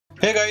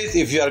Hey guys,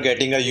 if you are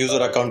getting a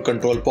user account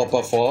control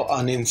pop-up for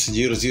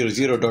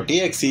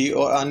Unins000.exe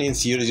or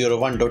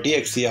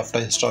Unins000.exe after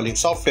installing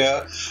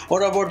software or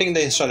aborting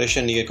the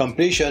installation near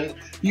completion,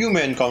 you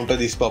may encounter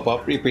this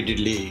pop-up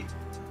repeatedly.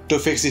 To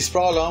fix this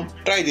problem,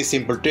 try this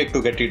simple trick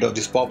to get rid of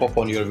this pop-up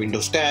on your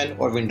Windows 10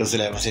 or Windows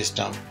 11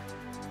 system.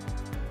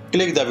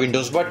 Click the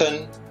Windows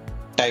button,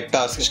 type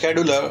Task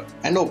Scheduler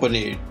and open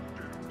it.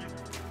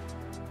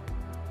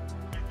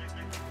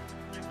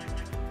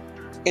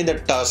 In the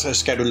Task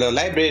Scheduler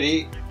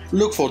library,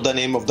 look for the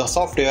name of the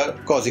software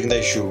causing the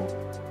issue.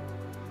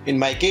 In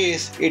my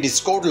case, it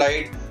is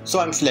CodeLight, so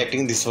I am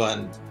selecting this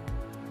one.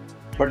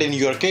 But in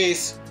your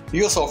case,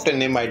 your software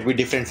name might be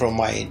different from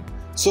mine,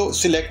 so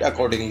select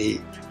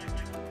accordingly.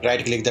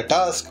 Right click the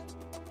task,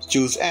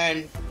 choose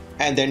End,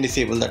 and then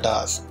disable the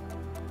task.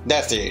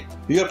 That's it,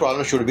 your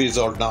problem should be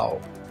resolved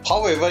now.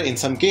 However, in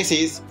some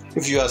cases,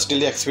 if you are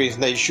still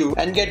experiencing the issue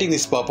and getting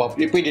this pop-up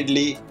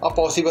repeatedly, a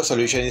possible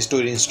solution is to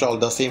reinstall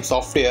the same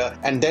software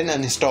and then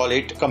uninstall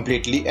it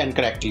completely and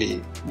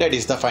correctly. That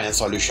is the final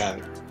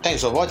solution.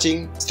 Thanks for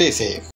watching, stay safe.